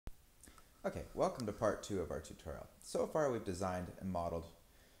Okay, welcome to part 2 of our tutorial. So far we've designed and modeled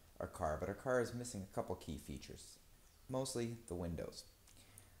our car, but our car is missing a couple key features, mostly the windows.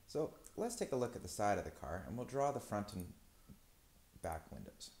 So let's take a look at the side of the car and we'll draw the front and back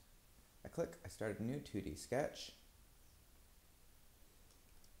windows. I start a new 2D sketch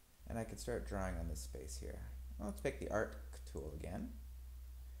and I can start drawing on this space here. Well, let's pick the arc tool again.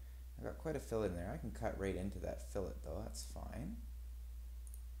 I've got quite a fillet in there. I can cut right into that fillet though, that's fine.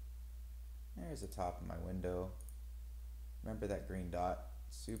 There's the top of my window. Remember that green dot.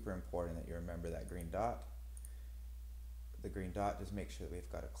 Super important that you remember that green dot. The green dot, just make sure that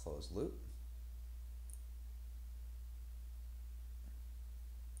we've got a closed loop.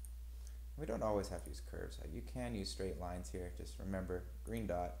 We don't always have to use curves. You can use straight lines here. Just remember green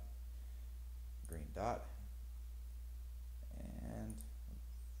dot, and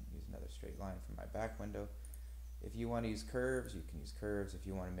use another straight line for my back window. If you want to use curves, you can use curves. If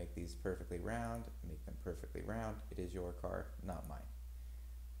you want to make these perfectly round, make them perfectly round. It is your car, not mine.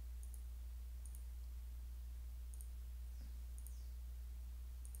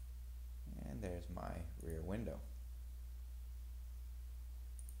 And there's my rear window.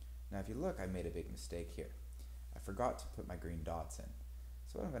 Now if you look, I made a big mistake here. I forgot to put my green dots in.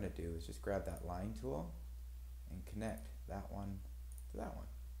 So what I'm going to do is just grab that line tool and connect that one to that one.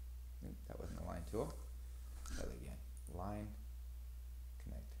 That wasn't a line tool. Try that again. Line,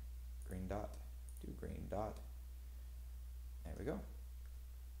 connect, green dot, do green dot. There we go.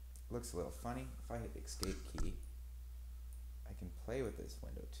 Looks a little funny. If I hit the escape key, I can play with this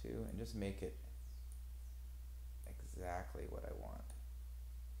window too and just make it exactly what I want.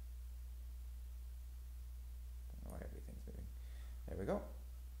 Don't know why everything's moving. There we go.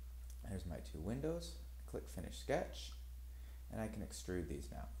 There's my two windows. I click Finish Sketch, and I can extrude these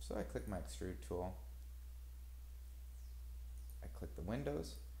now. So I click my Extrude tool. I click the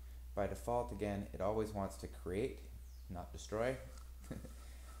windows. By default, again, it always wants to create, not destroy.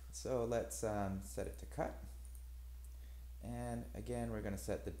 So let's set it to cut. And again, we're going to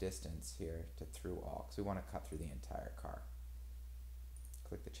set the distance here to through all, because we want to cut through the entire car.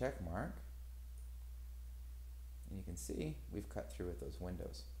 Click the check mark, and you can see we've cut through with those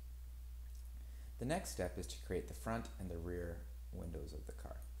windows. The next step is to create the front and the rear windows of the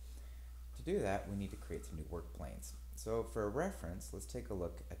car. To do that, we need to create some new work planes. So for a reference, let's take a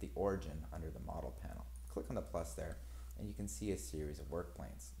look at the origin under the model panel. Click on the plus there, and you can see a series of work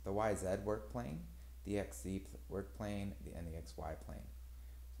planes. The YZ work plane, the XZ work plane, and the XY plane.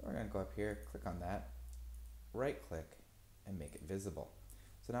 So we're going to go up here, click on that, right click, and make it visible.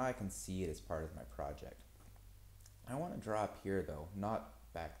 So now I can see it as part of my project. I want to draw up here though,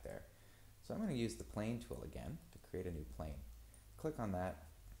 not back there. So I'm going to use the plane tool again to create a new plane. Click on that,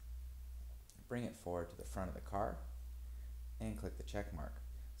 bring it forward to the front of the car, and click the check mark.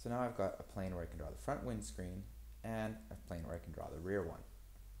 So now I've got a plane where I can draw the front windscreen and a plane where I can draw the rear one.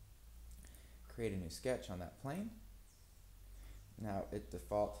 Create a new sketch on that plane. Now at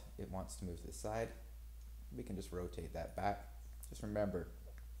default it wants to move to the side. We can just rotate that back. Just remember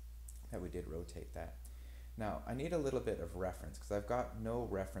that we did rotate that. Now I need a little bit of reference because I've got no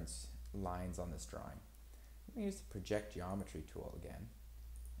reference lines on this drawing. I'm going to use the project geometry tool again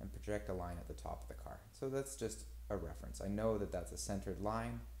and project a line at the top of the car. So that's just a reference. I know that that's a centered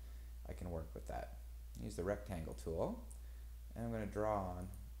line. I can work with that. Use the rectangle tool, and I'm going to draw on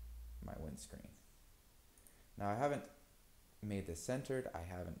my windscreen. Now I haven't made this centered, I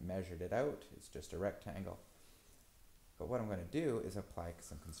haven't measured it out, it's just a rectangle. But what I'm going to do is apply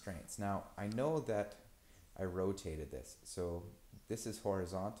some constraints. Now I know that I rotated this, so this is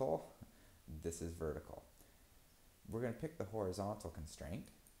horizontal, this is vertical. We're going to pick the horizontal constraint,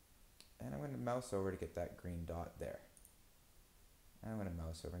 and I'm going to mouse over to get that green dot there. And I'm going to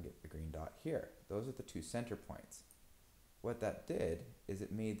mouse over and get the green dot here. Those are the two center points. What that did is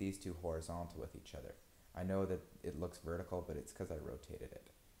it made these two horizontal with each other. I know that it looks vertical, but it's because I rotated it.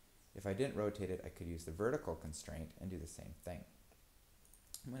 If I didn't rotate it, I could use the vertical constraint and do the same thing.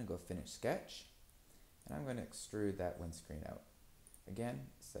 I'm going to go Finish Sketch, and I'm going to extrude that windscreen out. Again,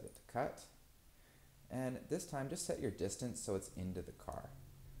 set it to cut, and this time just set your distance so it's into the car.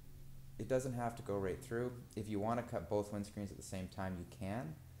 It doesn't have to go right through. If you want to cut both windscreens at the same time, you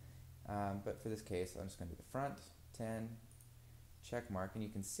can, but for this case, I'm just going to do the front, 10, check mark, and you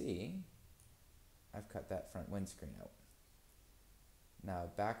can see I've cut that front windscreen out. Now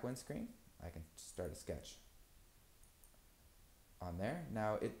back windscreen, I can start a sketch on there.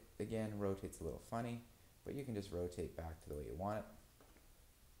 Now it again rotates a little funny, but you can just rotate back to the way you want it.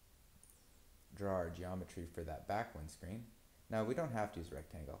 Draw our geometry for that back windscreen. Now we don't have to use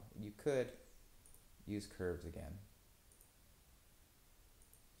rectangle. You could use curves again.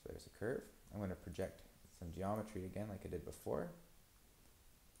 So there's a curve. I'm going to project some geometry again like I did before.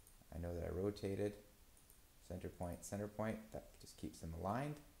 I know that I rotated center point, that just keeps them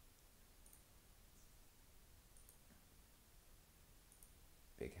aligned.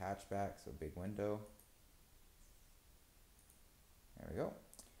 Big hatchback, so big window. There we go.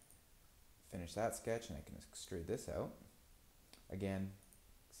 Finish that sketch and I can extrude this out. Again,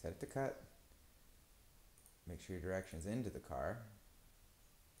 set it to cut. Make sure your direction is into the car.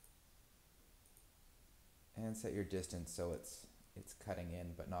 And set your distance so it's cutting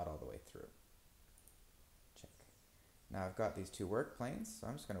in but not all the way through. Check. Now I've got these two work planes, so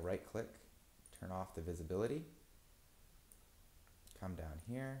I'm just going to right click, turn off the visibility. Come down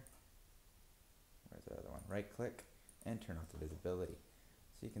here. Where's the other one? Right click and turn off the visibility.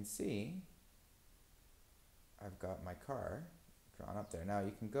 So you can see I've got my car drawn up there. Now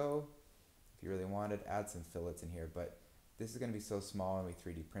you can go, if you really wanted, add some fillets in here, but this is going to be so small when we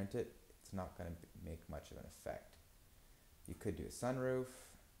 3D print it, it's not going to make much of an effect. You could do a sunroof.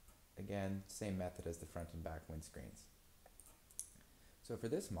 Again, same method as the front and back windscreens. So for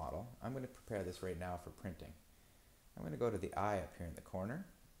this model, I'm going to prepare this right now for printing. I'm going to go to the eye up here in the corner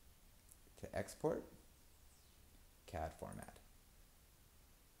to export, Cad Format.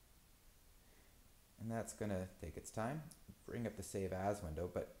 And that's going to take its time. Bring up the Save As window,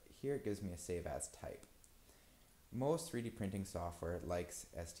 but here it gives me a Save As type. Most 3D printing software likes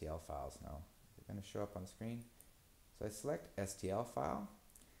STL files now. They're going to show up on the screen. So I select STL file,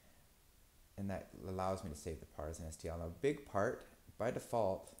 and that allows me to save the part as an STL. Now, a big part, by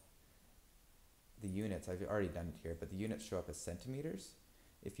default, the units, I've already done it here, but the units show up as centimeters.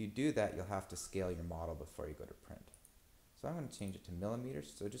 If you do that, you'll have to scale your model before you go to print. So I'm going to change it to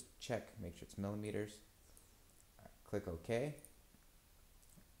millimeters. So just check, make sure it's millimeters. Click OK.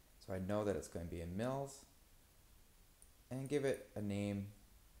 So I know that it's going to be in mils. And give it a name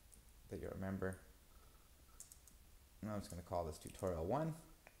that you'll remember. And I'm just going to call this tutorial 1.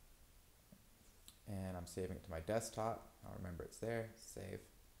 And I'm saving it to my desktop. I'll remember it's there. Save.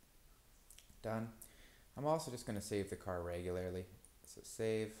 Done. I'm also just going to save the car regularly. So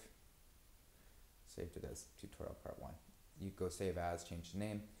save. Saved it as tutorial part 1. You go save as, change the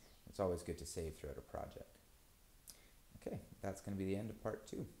name. It's always good to save throughout a project. Okay, that's going to be the end of part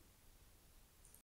 2.